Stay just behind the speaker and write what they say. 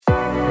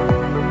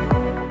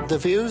The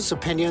views,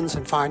 opinions,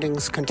 and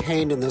findings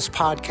contained in this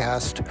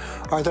podcast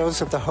are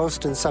those of the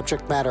host and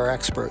subject matter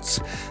experts.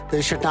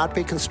 They should not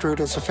be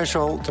construed as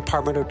official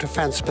Department of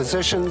Defense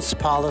positions,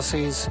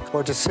 policies,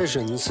 or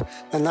decisions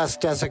unless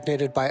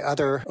designated by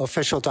other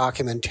official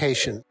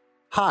documentation.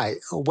 Hi,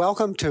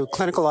 welcome to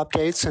Clinical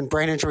Updates in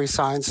Brain Injury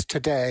Science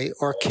Today,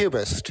 or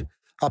CUBIST,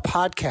 a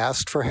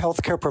podcast for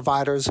healthcare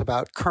providers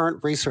about current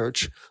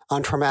research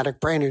on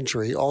traumatic brain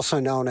injury, also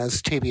known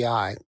as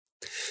TBI.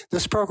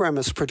 This program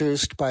is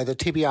produced by the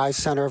TBI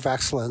Center of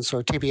Excellence,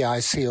 or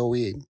TBI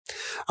COE.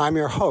 I'm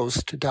your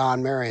host,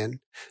 Don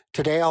Marion.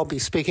 Today I'll be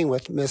speaking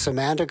with Ms.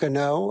 Amanda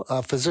Gonneau,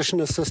 a physician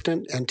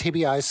assistant and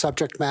TBI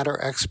subject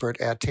matter expert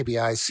at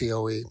TBI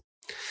COE.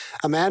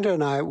 Amanda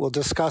and I will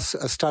discuss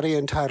a study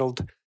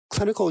entitled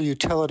Clinical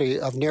Utility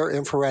of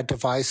Near-Infrared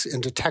Device in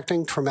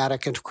Detecting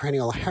Traumatic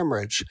Intracranial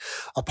Hemorrhage,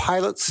 a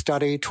pilot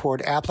study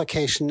toward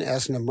application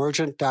as an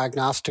emergent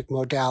diagnostic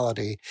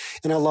modality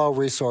in a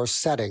low-resource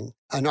setting.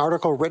 An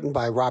article written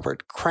by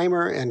Robert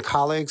Kramer and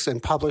colleagues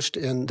and published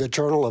in the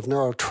Journal of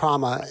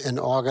Neurotrauma in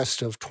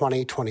August of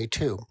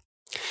 2022.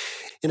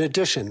 In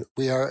addition,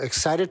 we are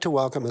excited to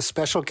welcome a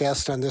special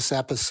guest on this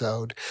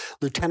episode,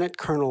 Lieutenant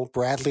Colonel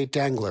Bradley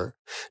Dengler.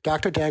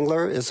 Dr.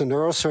 Dengler is a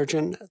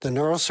neurosurgeon, the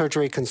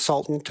neurosurgery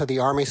consultant to the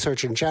Army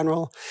Surgeon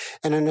General,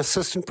 and an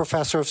assistant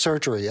professor of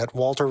surgery at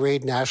Walter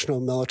Reed National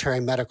Military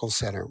Medical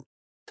Center.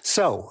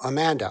 So,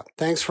 Amanda,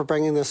 thanks for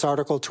bringing this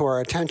article to our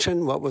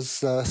attention. What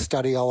was the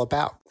study all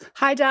about?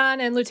 Hi,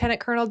 Don and Lieutenant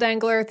Colonel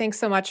Dengler. Thanks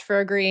so much for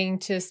agreeing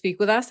to speak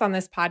with us on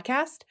this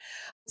podcast.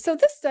 So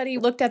this study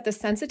looked at the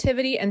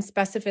sensitivity and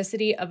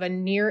specificity of a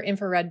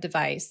near-infrared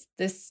device.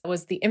 This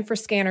was the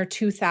Infrascanner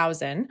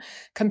 2000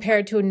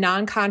 compared to a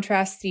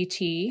non-contrast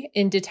CT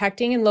in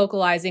detecting and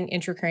localizing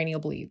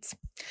intracranial bleeds.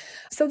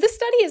 So this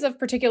study is of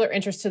particular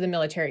interest to the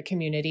military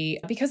community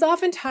because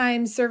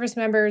oftentimes service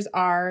members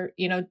are,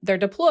 they're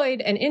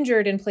deployed and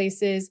injured in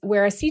places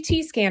where a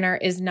CT scanner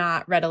is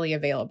not readily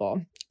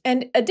available.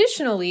 And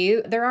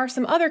additionally, there are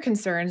some other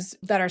concerns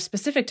that are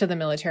specific to the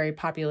military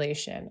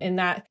population in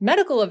that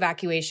medical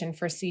evacuation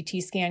for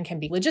CT scan can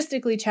be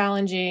logistically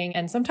challenging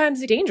and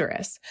sometimes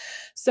dangerous.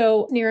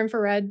 So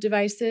near-infrared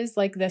devices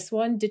like this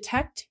one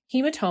detect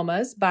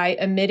hematomas by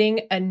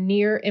emitting a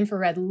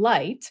near-infrared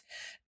light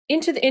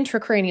into the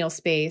intracranial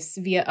space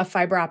via a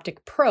fiber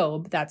optic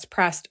probe that's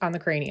pressed on the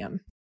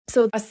cranium.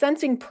 So a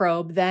sensing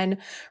probe then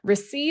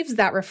receives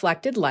that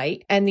reflected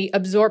light and the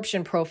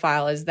absorption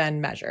profile is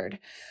then measured.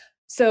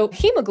 So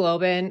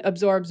hemoglobin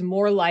absorbs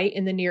more light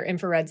in the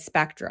near-infrared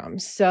spectrum.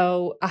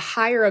 So a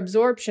higher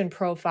absorption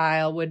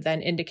profile would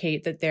then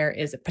indicate that there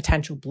is a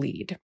potential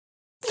bleed.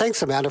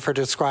 Thanks, Amanda, for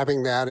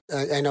describing that.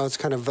 I know it's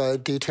kind of a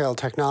detailed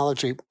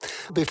technology.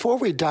 Before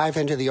we dive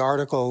into the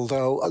article,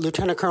 though,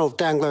 Lieutenant Colonel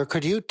Dengler,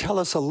 could you tell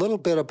us a little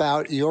bit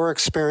about your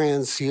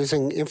experience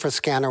using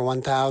Infrascanner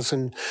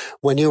 1000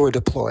 when you were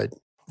deployed?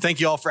 Thank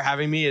you all for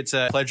having me. It's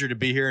a pleasure to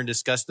be here and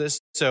discuss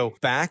this. So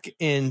back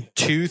in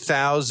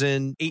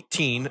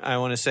 2018, I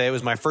want to say it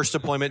was my first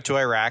deployment to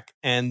Iraq.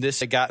 And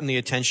this had gotten the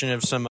attention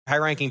of some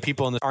high-ranking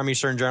people in the Army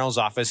Surgeon General's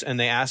office. And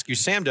they asked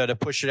USAMDA to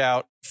push it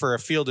out for a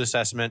field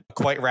assessment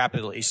quite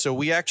rapidly. So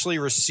we actually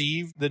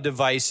received the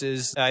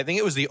devices. I think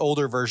it was the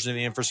older version of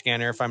the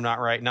Infrascanner, if I'm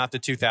not right, not the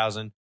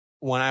 2000.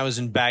 When I was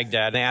in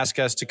Baghdad, they asked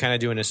us to kind of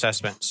do an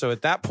assessment. So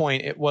at that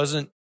point, it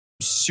wasn't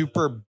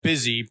super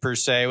busy per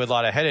se with a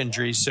lot of head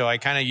injuries. So I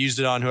kind of used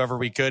it on whoever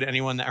we could,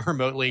 anyone that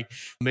remotely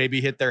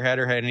maybe hit their head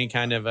or had any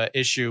kind of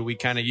issue, we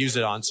kind of use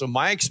it on. So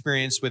my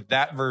experience with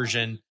that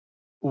version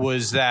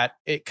was that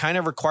it kind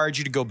of required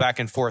you to go back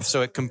and forth.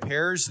 So it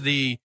compares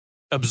the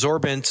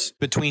absorbance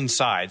between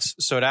sides.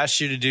 So it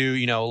asks you to do,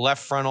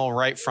 left frontal,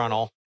 right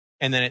frontal,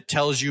 and then it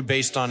tells you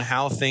based on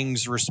how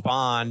things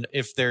respond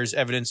if there's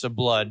evidence of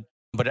blood,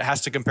 but it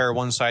has to compare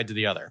one side to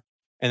the other.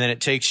 And then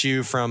it takes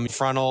you from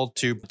frontal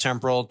to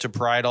temporal to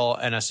parietal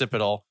and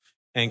occipital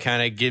and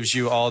kind of gives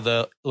you all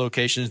the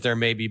locations there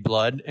may be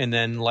blood and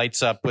then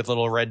lights up with a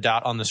little red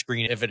dot on the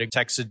screen if it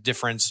detects a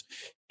difference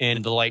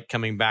in the light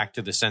coming back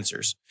to the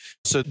sensors.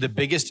 So the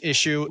biggest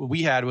issue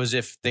we had was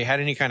if they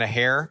had any kind of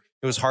hair,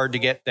 it was hard to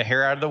get the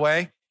hair out of the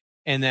way.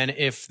 And then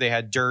if they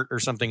had dirt or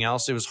something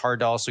else, it was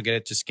hard to also get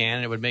it to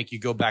scan. It would make you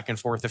go back and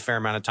forth a fair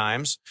amount of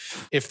times.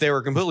 If they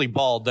were completely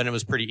bald, then it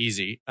was pretty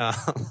easy.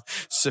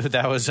 So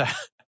that was...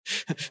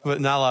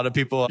 but not a lot of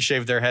people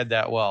shave their head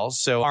that well.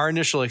 So our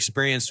initial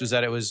experience was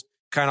that it was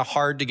kind of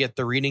hard to get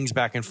the readings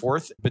back and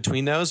forth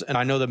between those. And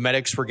I know the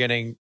medics were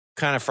getting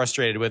kind of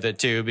frustrated with it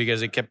too,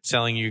 because it kept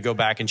telling you go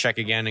back and check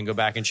again and go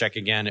back and check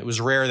again. It was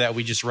rare that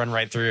we just run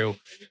right through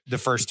the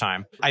first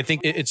time. I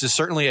think it's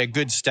certainly a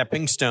good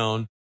stepping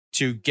stone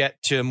to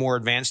get to more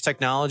advanced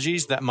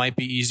technologies that might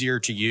be easier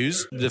to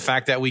use. The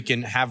fact that we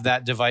can have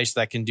that device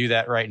that can do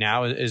that right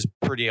now is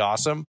pretty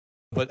awesome.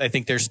 But I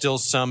think there's still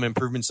some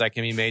improvements that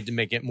can be made to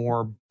make it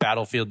more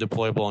battlefield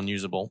deployable and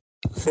usable.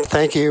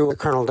 Thank you,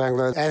 Colonel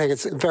Dengler. I think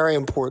it's very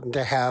important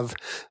to have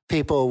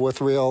people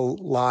with real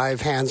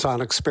live hands-on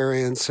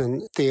experience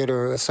in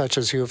theater such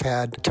as you've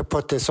had to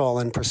put this all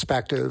in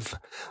perspective.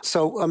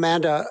 So,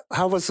 Amanda,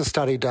 how was the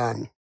study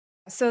done?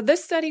 So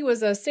this study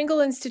was a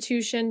single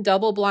institution,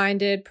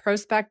 double-blinded,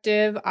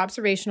 prospective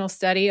observational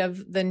study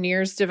of the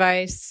NIRS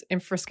device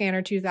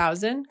Infrascanner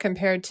 2000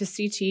 compared to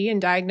CT in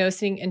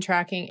diagnosing and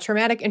tracking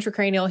traumatic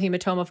intracranial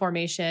hematoma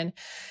formation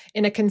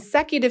in a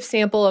consecutive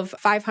sample of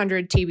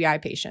 500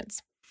 TBI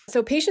patients.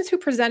 So patients who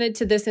presented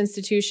to this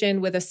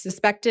institution with a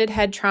suspected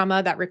head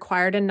trauma that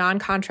required a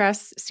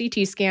non-contrast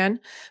CT scan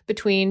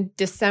between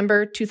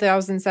December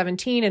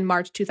 2017 and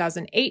March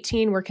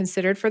 2018 were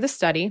considered for the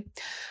study.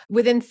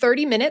 Within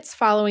 30 minutes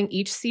following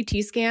each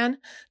CT scan,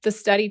 the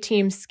study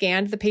team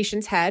scanned the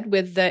patient's head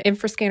with the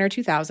Infrascanner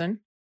 2000.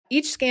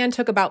 Each scan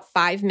took about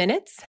 5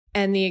 minutes,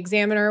 and the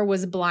examiner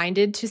was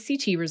blinded to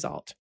CT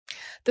result.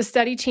 The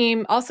study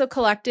team also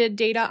collected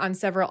data on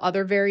several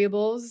other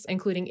variables,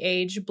 including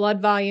age,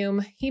 blood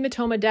volume,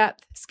 hematoma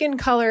depth, skin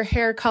color,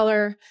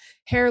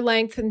 hair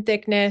length and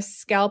thickness,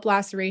 scalp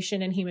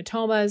laceration and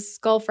hematomas,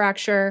 skull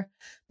fracture,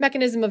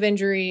 mechanism of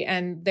injury,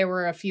 and there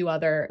were a few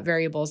other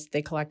variables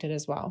they collected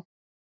as well.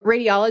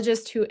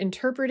 Radiologists who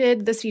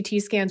interpreted the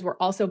CT scans were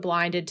also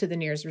blinded to the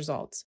NIRS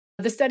results.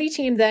 The study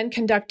team then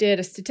conducted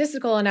a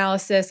statistical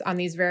analysis on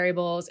these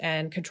variables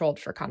and controlled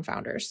for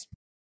confounders.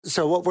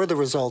 So what were the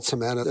results,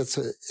 Amanda? It's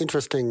an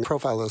interesting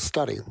profile of the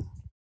study.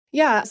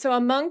 Yeah, so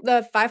among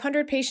the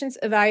 500 patients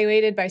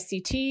evaluated by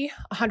CT,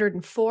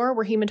 104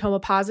 were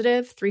hematoma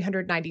positive,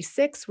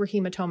 396 were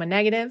hematoma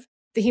negative.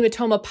 The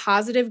hematoma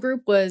positive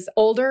group was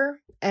older,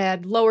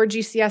 had lower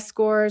GCS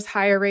scores,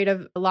 higher rate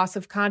of loss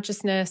of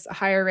consciousness, a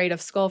higher rate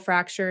of skull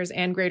fractures,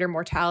 and greater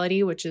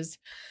mortality, which is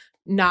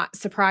not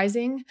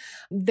surprising.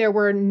 There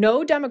were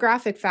no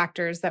demographic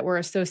factors that were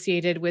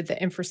associated with the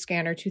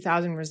Infrascanner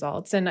 2000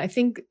 results. And I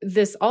think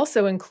this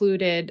also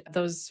included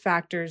those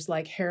factors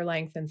like hair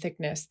length and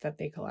thickness that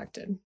they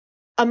collected.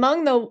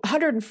 Among the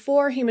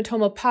 104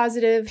 hematoma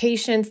positive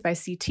patients by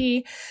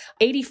CT,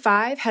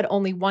 85 had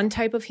only one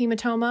type of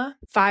hematoma,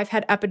 5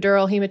 had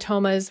epidural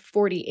hematomas,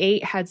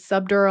 48 had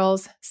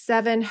subdurals,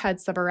 7 had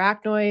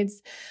subarachnoids,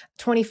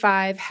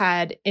 25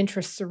 had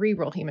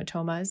intracerebral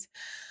hematomas.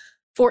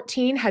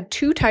 14 had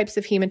 2 types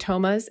of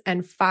hematomas,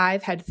 and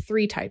 5 had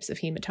 3 types of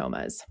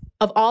hematomas.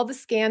 Of all the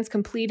scans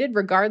completed,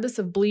 regardless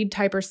of bleed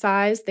type or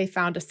size, they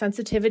found a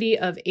sensitivity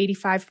of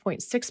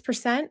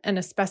 85.6% and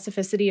a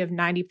specificity of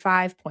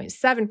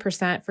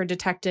 95.7% for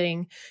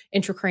detecting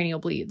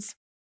intracranial bleeds.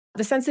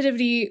 The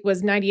sensitivity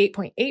was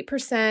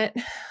 98.8%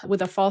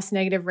 with a false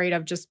negative rate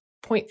of just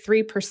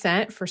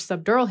 0.3% for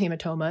subdural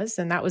hematomas,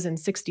 and that was in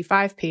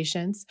 65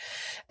 patients,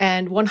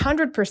 and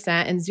 100%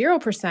 and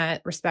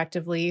 0%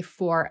 respectively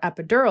for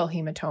epidural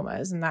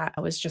hematomas, and that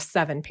was just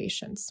 7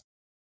 patients.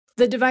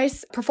 The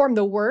device performed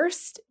the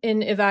worst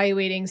in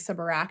evaluating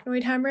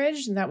subarachnoid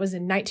hemorrhage, and that was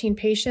in 19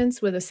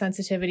 patients with a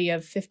sensitivity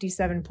of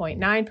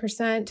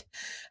 57.9%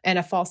 and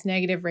a false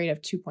negative rate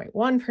of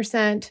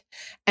 2.1%.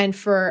 And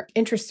for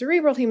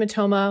intracerebral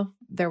hematoma,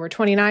 there were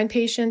 29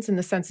 patients, and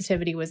the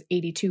sensitivity was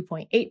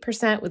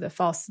 82.8% with a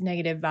false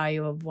negative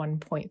value of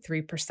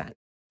 1.3%.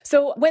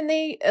 So when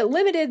they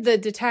limited the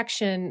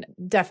detection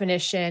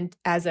definition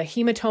as a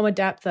hematoma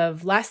depth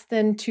of less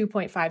than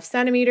 2.5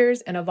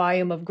 centimeters and a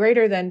volume of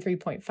greater than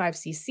 3.5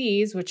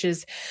 cc's, which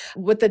is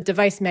what the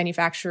device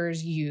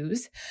manufacturers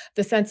use,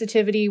 the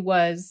sensitivity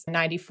was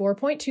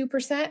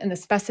 94.2% and the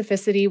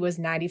specificity was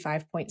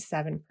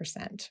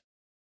 95.7%.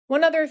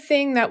 One other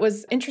thing that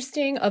was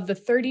interesting, of the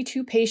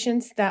 32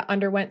 patients that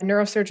underwent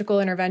neurosurgical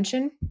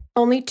intervention,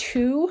 only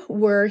 2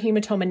 were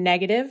hematoma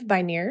negative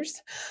by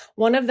NIRS.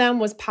 One of them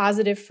was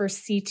positive for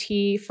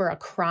CT for a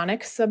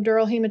chronic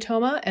subdural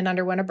hematoma and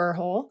underwent a burr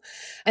hole.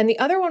 And the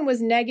other one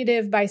was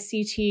negative by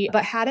CT,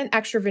 but had an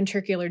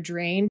extraventricular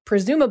drain,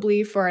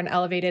 presumably for an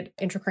elevated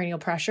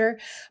intracranial pressure.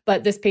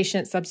 But this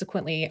patient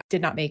subsequently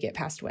did not make it,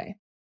 passed away.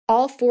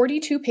 All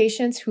 42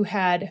 patients who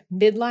had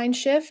midline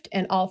shift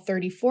and all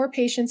 34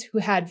 patients who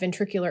had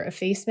ventricular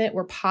effacement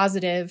were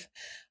positive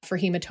for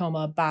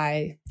hematoma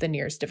by the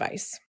NIRS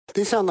device.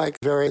 These sound like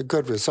very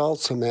good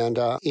results,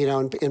 Amanda.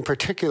 In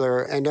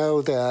particular, I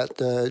know that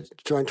the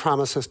Joint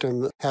Trauma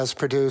System has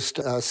produced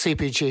a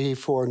CPG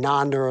for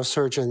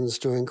non-neurosurgeons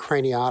doing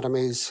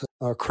craniotomies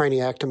or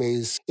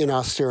craniectomies in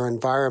austere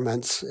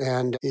environments.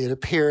 And it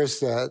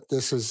appears that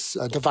this is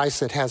a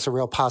device that has a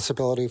real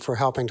possibility for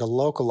helping to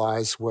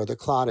localize where the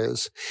clot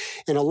is.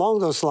 And along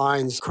those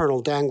lines,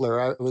 Colonel Dangler,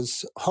 I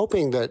was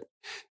hoping that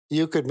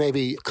you could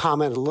maybe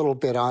comment a little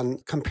bit on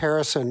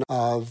comparison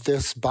of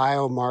this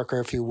biomarker,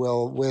 if you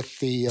will, with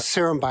the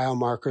serum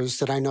biomarkers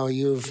that I know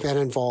you've been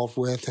involved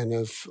with and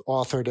have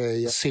authored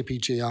a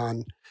CPG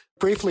on.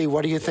 Briefly,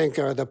 what do you think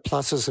are the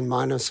pluses and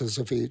minuses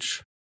of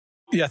each?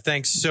 Yeah,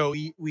 thanks. So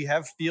we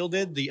have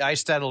fielded the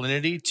iStat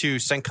Alinity to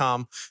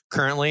CENTCOM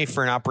currently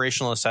for an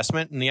operational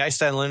assessment. And the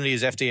iStat Alinity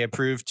is FDA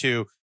approved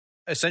to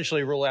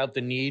essentially rule out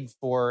the need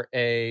for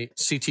a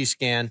CT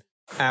scan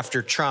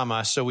after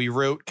trauma. So we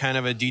wrote kind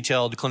of a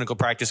detailed clinical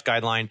practice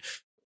guideline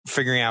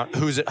figuring out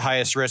who's at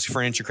highest risk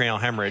for an intracranial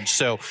hemorrhage.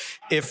 So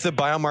if the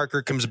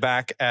biomarker comes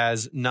back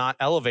as not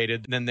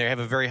elevated, then they have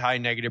a very high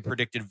negative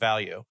predicted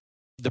value.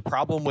 The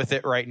problem with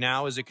it right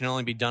now is it can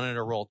only be done at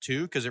a roll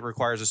 2 because it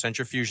requires a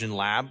centrifusion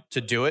lab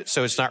to do it.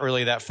 So it's not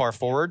really that far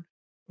forward.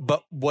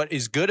 But what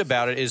is good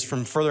about it is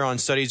from further on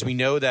studies, we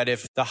know that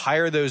if the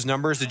higher those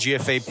numbers, the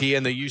GFAP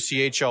and the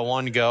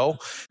UCHL1 go,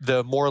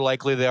 the more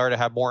likely they are to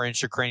have more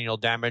intracranial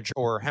damage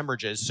or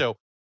hemorrhages. So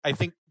I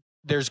think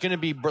there's going to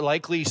be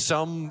likely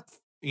some,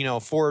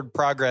 forward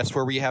progress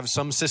where we have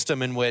some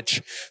system in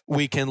which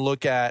we can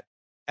look at,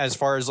 as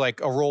far as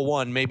like a roll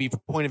 1, maybe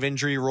point of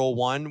injury roll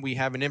 1, we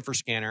have an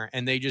infrascanner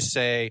and they just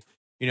say,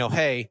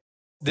 hey,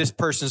 this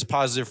person's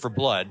positive for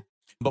blood,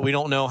 but we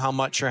don't know how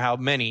much or how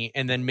many.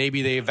 And then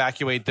maybe they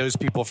evacuate those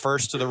people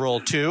first to the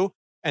roll 2,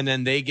 and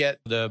then they get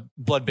the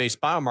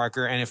blood-based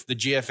biomarker. And if the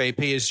GFAP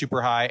is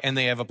super high and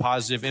they have a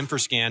positive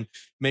infrascan,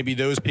 maybe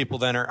those people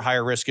then are at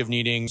higher risk of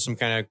needing some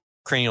kind of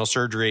cranial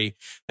surgery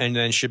and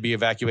then should be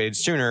evacuated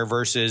sooner,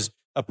 versus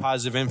a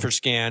positive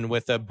infrascan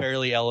with a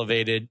barely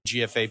elevated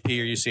GFAP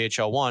or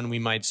UCHL1. We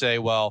might say,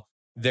 well,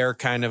 they're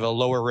kind of a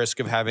lower risk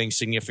of having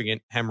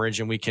significant hemorrhage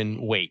and we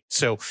can wait.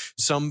 So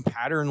some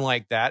pattern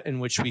like that in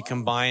which we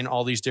combine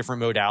all these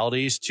different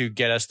modalities to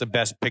get us the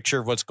best picture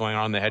of what's going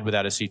on in the head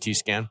without a CT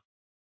scan.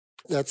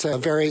 That's a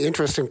very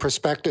interesting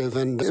perspective,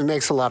 and it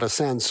makes a lot of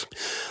sense.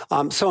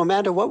 So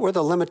Amanda, what were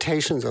the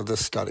limitations of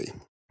this study?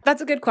 That's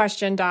a good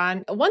question,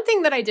 Don. One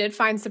thing that I did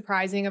find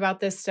surprising about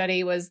this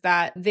study was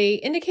that they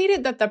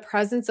indicated that the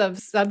presence of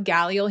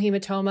subgaleal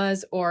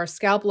hematomas or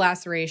scalp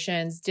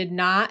lacerations did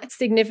not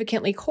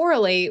significantly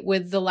correlate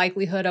with the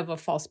likelihood of a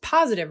false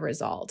positive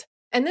result.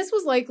 And this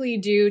was likely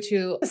due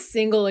to a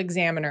single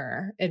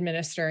examiner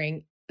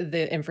administering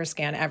the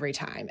infrascan every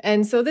time.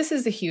 And so this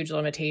is a huge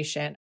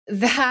limitation.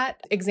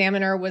 That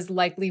examiner was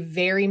likely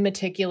very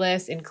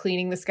meticulous in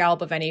cleaning the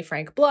scalp of any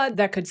frank blood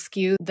that could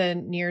skew the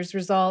NIRS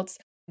results.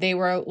 They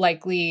were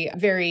likely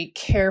very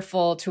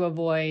careful to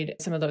avoid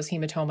some of those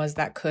hematomas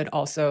that could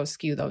also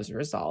skew those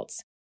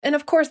results. And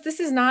of course, this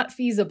is not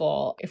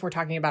feasible if we're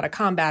talking about a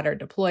combat or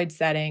deployed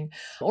setting,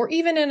 or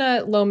even in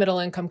a low middle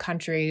income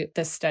country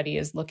this study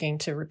is looking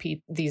to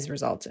repeat these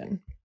results in.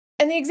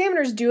 And the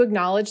examiners do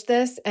acknowledge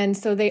this. And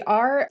so they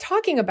are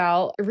talking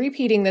about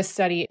repeating this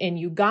study in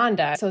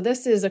Uganda. So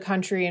this is a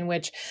country in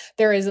which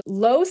there is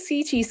low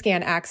CT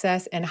scan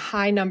access and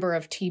high number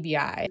of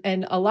TBI.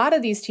 And a lot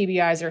of these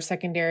TBIs are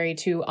secondary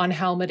to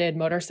unhelmeted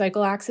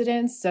motorcycle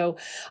accidents. So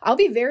I'll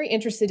be very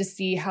interested to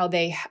see how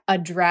they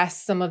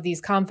address some of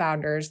these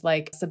confounders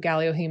like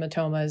subgaleal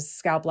hematomas,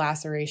 scalp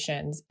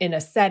lacerations in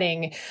a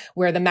setting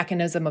where the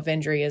mechanism of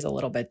injury is a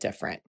little bit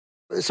different.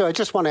 So I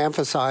just want to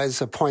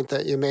emphasize a point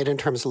that you made in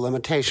terms of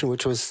limitation,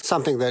 which was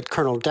something that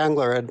Colonel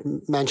Dengler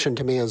had mentioned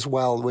to me as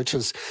well, which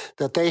is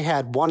that they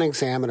had one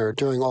examiner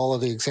doing all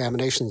of the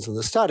examinations in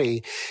the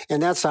study, and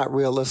that's not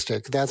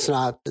realistic. That's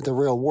not the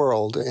real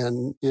world.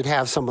 And you'd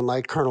have someone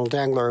like Colonel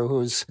Dengler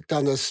who's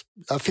done this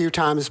a few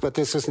times, but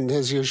this isn't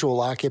his usual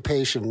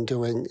occupation,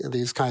 doing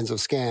these kinds of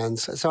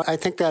scans. So I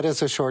think that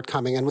is a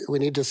shortcoming, and we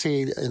need to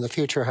see in the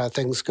future how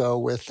things go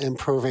with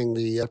improving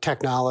the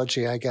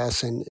technology, I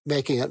guess, and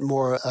making it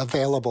more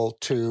available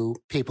to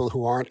people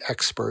who aren't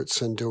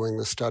experts in doing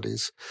the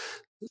studies.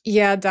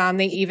 Yeah, Don,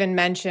 they even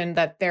mentioned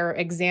that their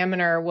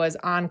examiner was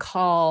on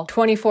call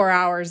 24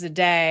 hours a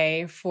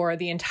day for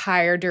the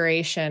entire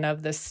duration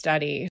of the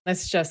study.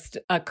 That's just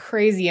a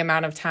crazy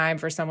amount of time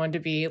for someone to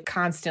be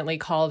constantly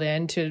called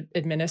in to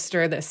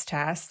administer this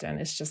test, and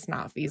it's just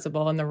not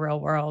feasible in the real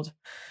world.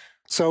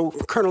 So,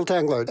 Colonel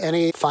Dengler,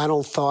 any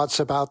final thoughts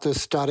about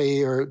this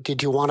study, or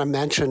did you want to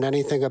mention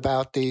anything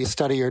about the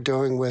study you're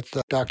doing with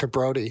Dr.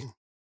 Brody?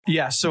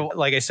 Yeah. So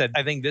like I said,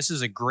 I think this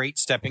is a great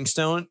stepping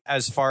stone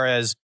as far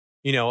as,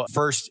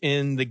 first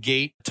in the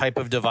gate type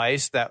of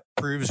device that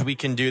proves we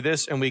can do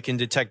this and we can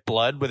detect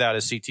blood without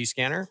a CT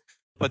scanner,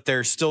 but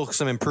there's still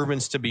some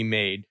improvements to be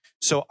made.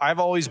 So I've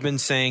always been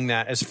saying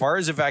that as far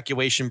as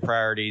evacuation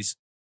priorities,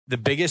 the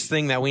biggest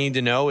thing that we need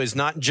to know is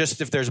not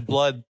just if there's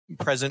blood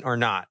present or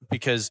not,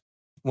 because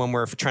when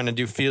we're trying to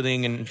do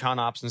fielding and con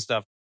ops and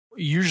stuff,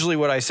 usually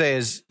what I say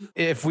is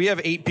if we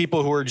have 8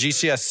 people who are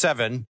GCS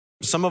 7,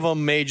 some of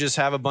them may just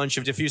have a bunch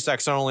of diffuse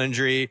axonal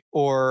injury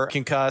or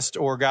concussed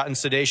or gotten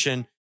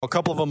sedation. A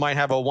couple of them might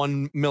have a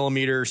 1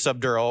 millimeter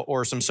subdural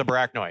or some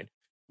subarachnoid.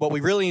 What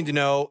we really need to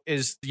know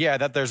is,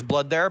 that there's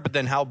blood there, but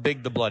then how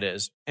big the blood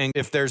is. And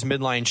if there's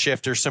midline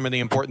shift or some of the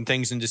important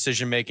things in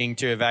decision making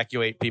to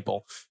evacuate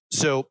people.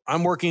 So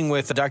I'm working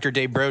with Dr.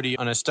 Dave Brody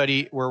on a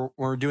study where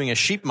we're doing a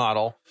sheep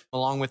model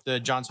along with the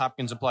Johns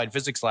Hopkins Applied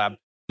Physics Lab.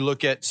 We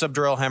look at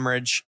subdural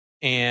hemorrhage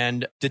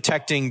and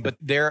detecting, but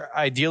they're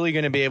ideally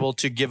going to be able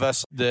to give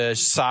us the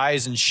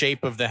size and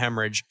shape of the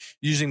hemorrhage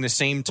using the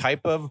same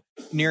type of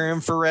near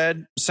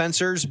infrared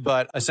sensors,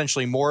 but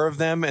essentially more of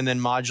them, and then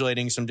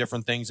modulating some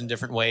different things in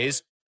different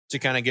ways to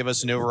kind of give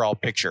us an overall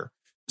picture.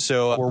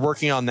 So we're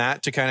working on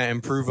that to kind of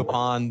improve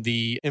upon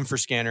the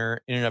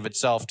infrascanner in and of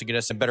itself to get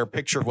us a better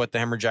picture of what the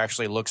hemorrhage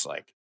actually looks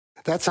like.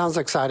 That sounds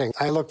exciting.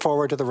 I look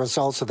forward to the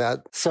results of that.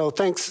 So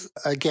thanks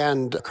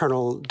again,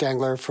 Colonel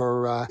Dangler,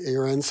 for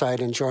your insight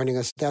and joining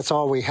us. That's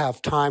all we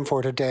have time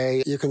for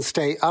today. You can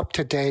stay up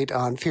to date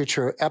on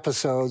future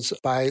episodes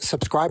by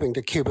subscribing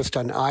to Cubist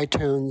on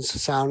iTunes,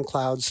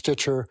 SoundCloud,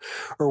 Stitcher,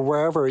 or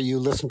wherever you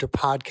listen to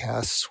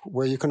podcasts,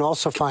 where you can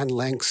also find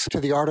links to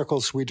the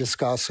articles we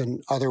discuss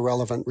and other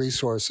relevant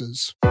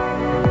resources.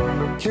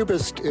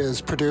 Cubist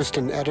is produced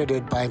and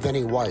edited by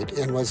Vinnie White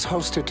and was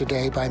hosted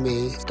today by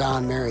me,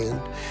 Don Marion.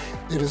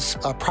 It is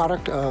a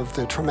product of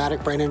the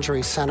Traumatic Brain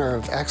Injury Center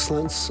of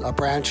Excellence, a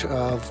branch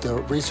of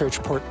the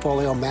Research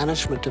Portfolio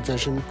Management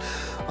Division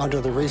under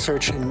the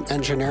Research and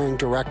Engineering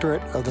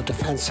Directorate of the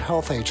Defense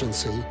Health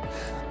Agency,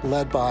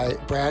 led by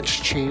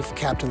Branch Chief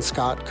Captain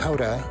Scott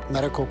Cota,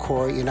 Medical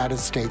Corps, United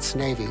States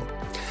Navy.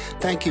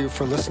 Thank you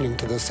for listening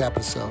to this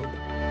episode.